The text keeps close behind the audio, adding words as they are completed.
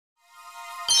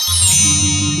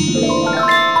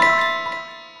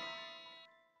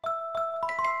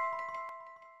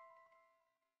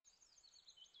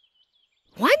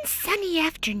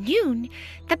afternoon,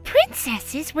 the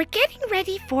princesses were getting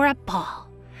ready for a ball.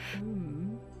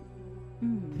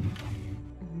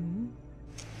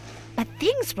 But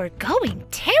things were going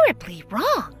terribly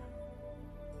wrong.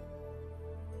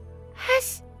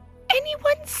 Has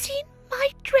anyone seen my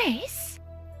dress?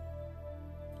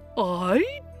 I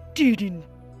didn't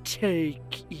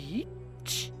take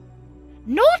it.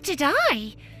 Nor did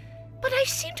I, but I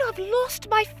seem to have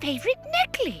lost my favorite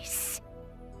necklace.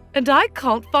 And I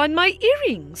can't find my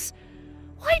earrings.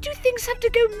 Why do things have to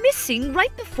go missing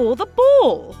right before the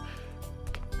ball?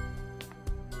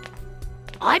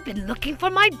 I've been looking for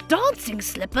my dancing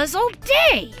slippers all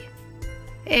day.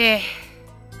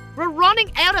 We're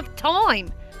running out of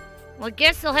time. I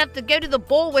guess I'll have to go to the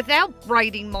ball without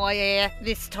braiding my hair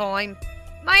this time.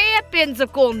 My hairpins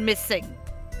have gone missing.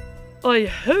 I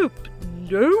hope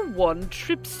no one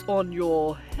trips on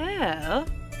your hair.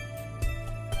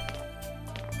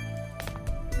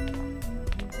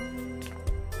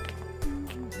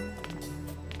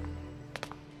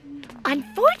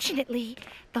 Unfortunately,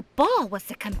 the ball was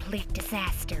a complete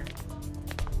disaster.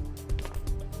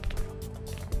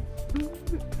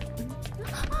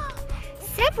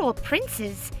 Several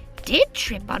princes did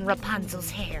trip on Rapunzel's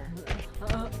hair.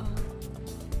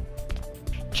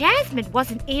 Jasmine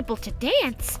wasn't able to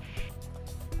dance.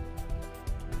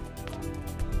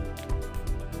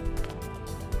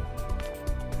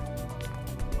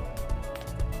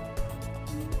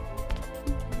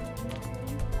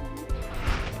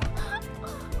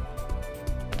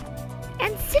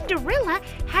 And Cinderella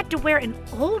had to wear an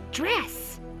old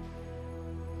dress.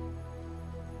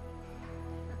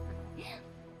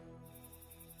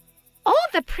 All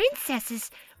the princesses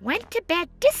went to bed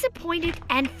disappointed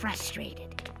and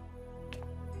frustrated.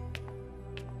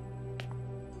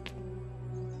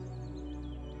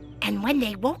 And when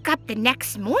they woke up the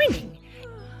next morning,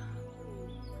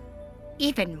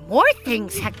 even more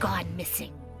things had gone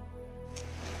missing.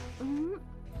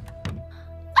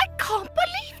 I can't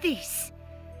believe this.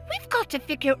 We've got to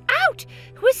figure out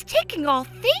who is taking our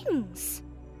things.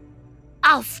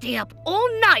 I'll stay up all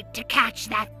night to catch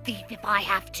that thief if I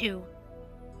have to.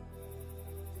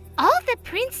 All the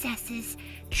princesses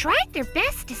tried their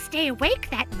best to stay awake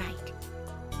that night.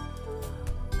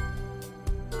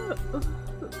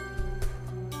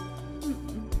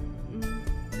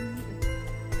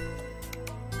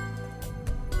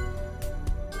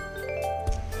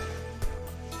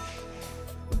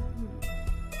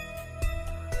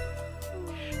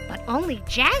 But only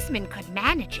Jasmine could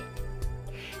manage it.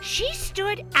 She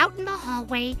stood out in the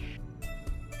hallway,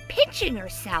 pinching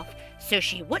herself so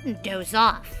she wouldn't doze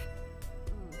off.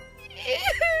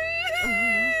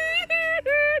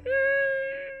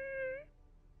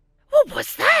 What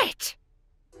was that?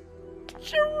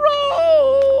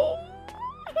 Jerome!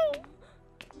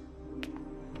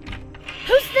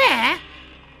 Who's there?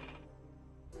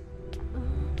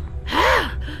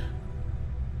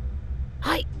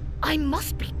 I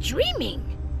must be dreaming.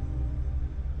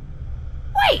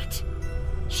 Wait!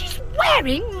 She's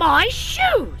wearing my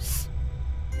shoes!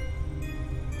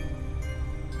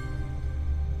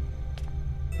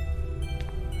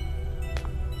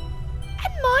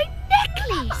 And my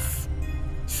necklace!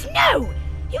 Snow,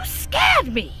 you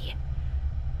scared me!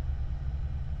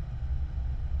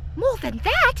 More than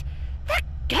that, that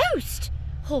ghost,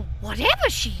 or whatever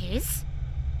she is.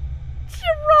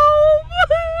 Jerome!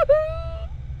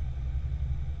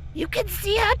 You can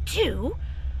see her too?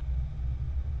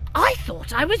 I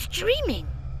thought I was dreaming.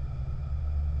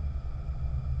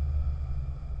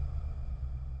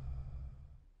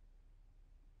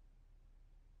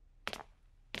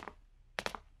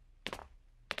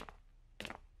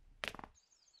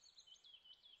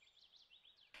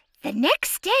 The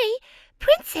next day,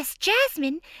 Princess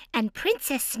Jasmine and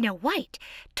Princess Snow White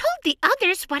told the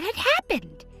others what had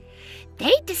happened.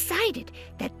 They decided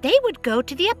that they would go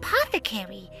to the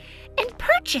apothecary and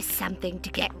purchase something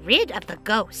to get rid of the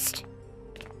ghost.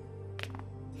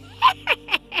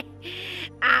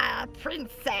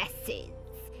 Princesses,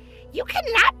 you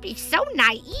cannot be so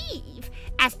naive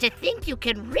as to think you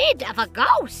can rid of a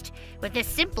ghost with a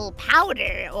simple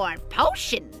powder or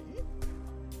potion.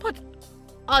 But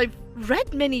I've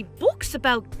read many books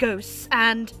about ghosts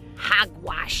and...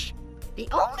 Hogwash. The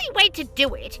only way to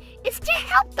do it is to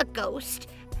help the ghost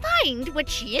find what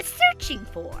she is searching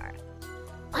for.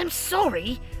 I'm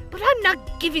sorry, but I'm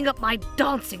not giving up my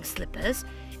dancing slippers,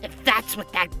 if that's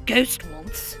what that ghost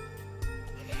wants.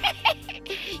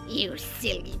 You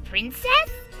silly princess.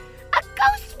 A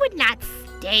ghost would not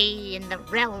stay in the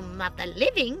realm of the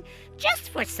living just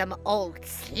for some old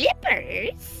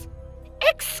slippers.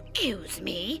 Excuse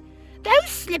me, Those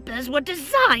slippers were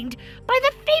designed by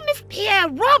the famous Pierre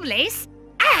Robles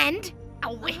and...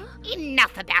 Oh,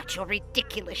 enough about your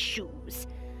ridiculous shoes.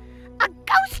 A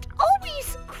ghost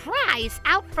always cries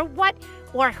out for what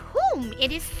or whom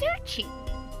it is searching.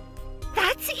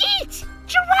 That's it!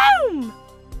 Jerome!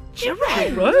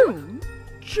 Jerome?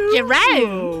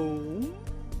 Jerome?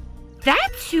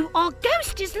 That's who our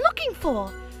ghost is looking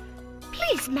for.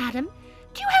 Please, madam,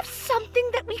 do you have something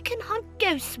that we can hunt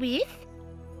ghosts with?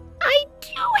 I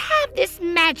do have this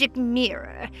magic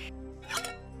mirror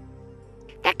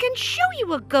that can show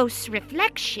you a ghost's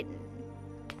reflection.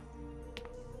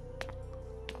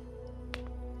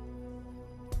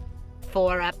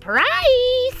 For a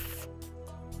price!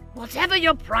 Whatever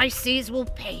your price is, we'll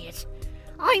pay it.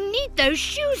 I need those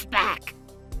shoes back.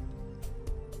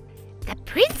 The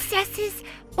princesses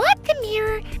bought the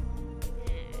mirror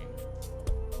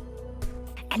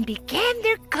and began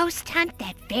their ghost hunt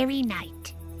that very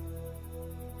night.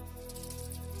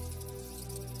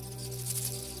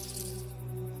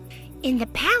 In the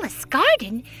palace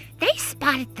garden, they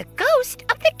spotted the ghost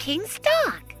of the king's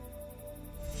dog.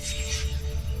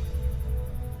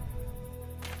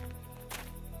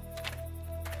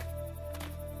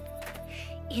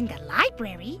 In the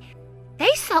library,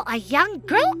 they saw a young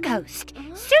girl ghost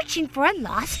searching for a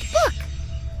lost book.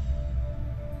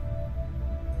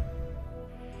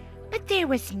 But there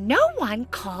was no one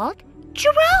called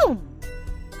Jerome.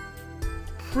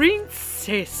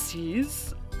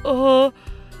 Princesses,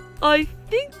 I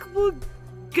think we're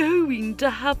going to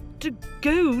have to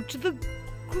go to the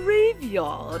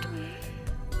graveyard.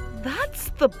 That's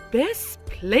the best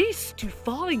place to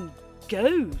find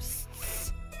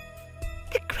ghosts.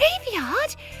 The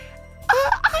graveyard?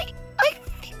 I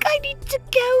think I need to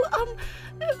go,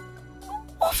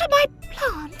 water my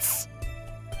plants.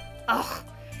 Ugh,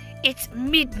 it's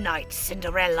midnight,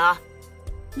 Cinderella.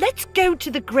 Let's go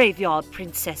to the graveyard,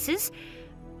 princesses.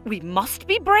 We must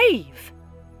be brave.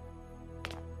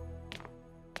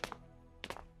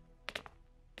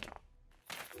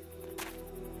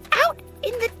 Out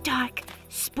in the dark,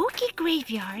 spooky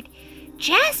graveyard,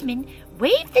 Jasmine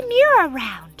waved the mirror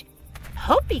around,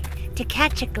 hoping to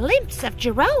catch a glimpse of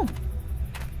Jerome.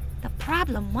 The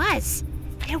problem was,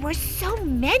 there were so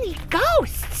many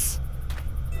ghosts.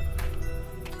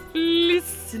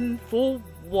 Listen for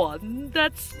one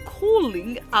that's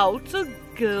calling out a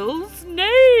girl's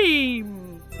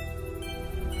name.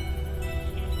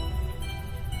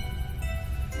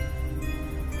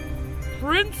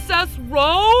 Princess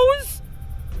Rose?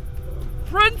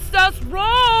 Princess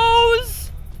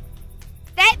Rose!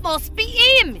 That must be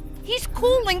him! He's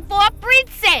calling for a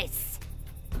princess!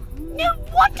 No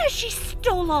wonder she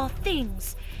stole our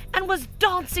things and was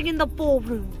dancing in the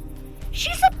ballroom.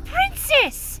 She's a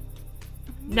princess!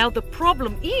 Now the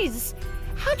problem is,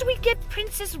 how do we get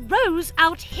Princess Rose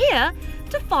out here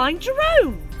to find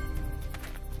Jerome?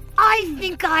 I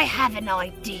think I have an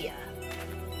idea.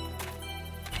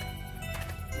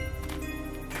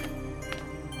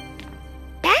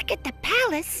 Back at the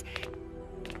palace,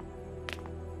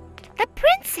 the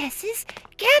princesses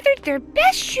gathered their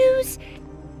best shoes,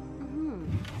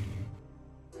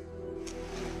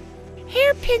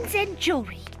 hairpins, and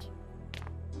jewelry.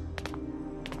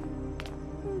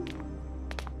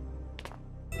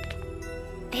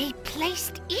 They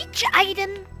placed each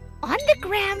item on the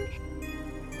ground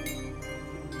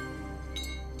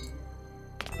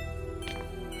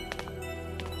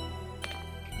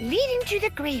leading to the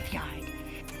graveyard,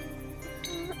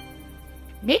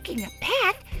 making a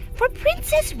path for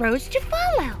Princess Rose to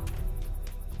follow.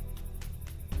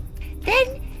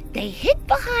 Then they hid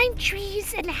behind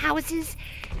trees and houses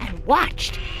and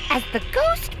watched as the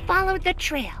ghost followed the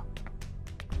trail.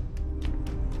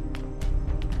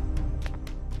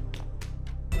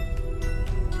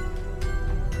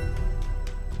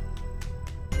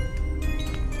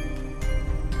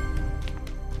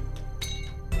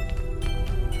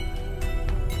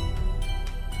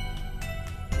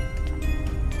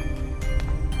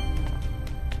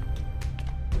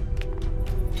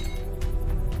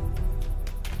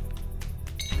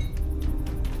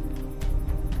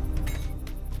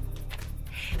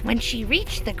 When she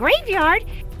reached the graveyard,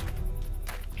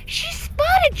 she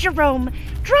spotted Jerome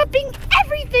dropping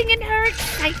everything in her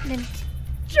excitement.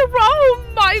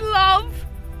 Jerome, my love!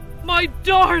 My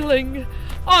darling!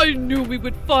 I knew we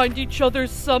would find each other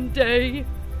someday.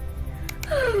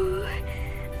 Oh,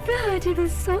 that the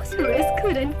sorceress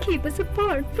couldn't keep us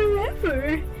apart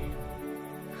forever.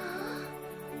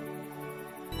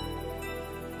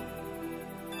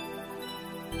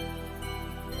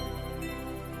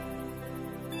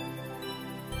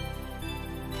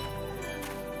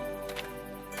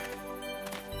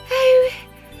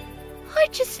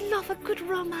 love a good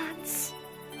romance.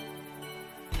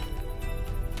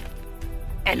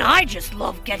 And I just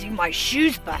love getting my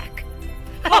shoes back.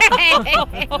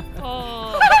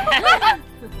 Oh.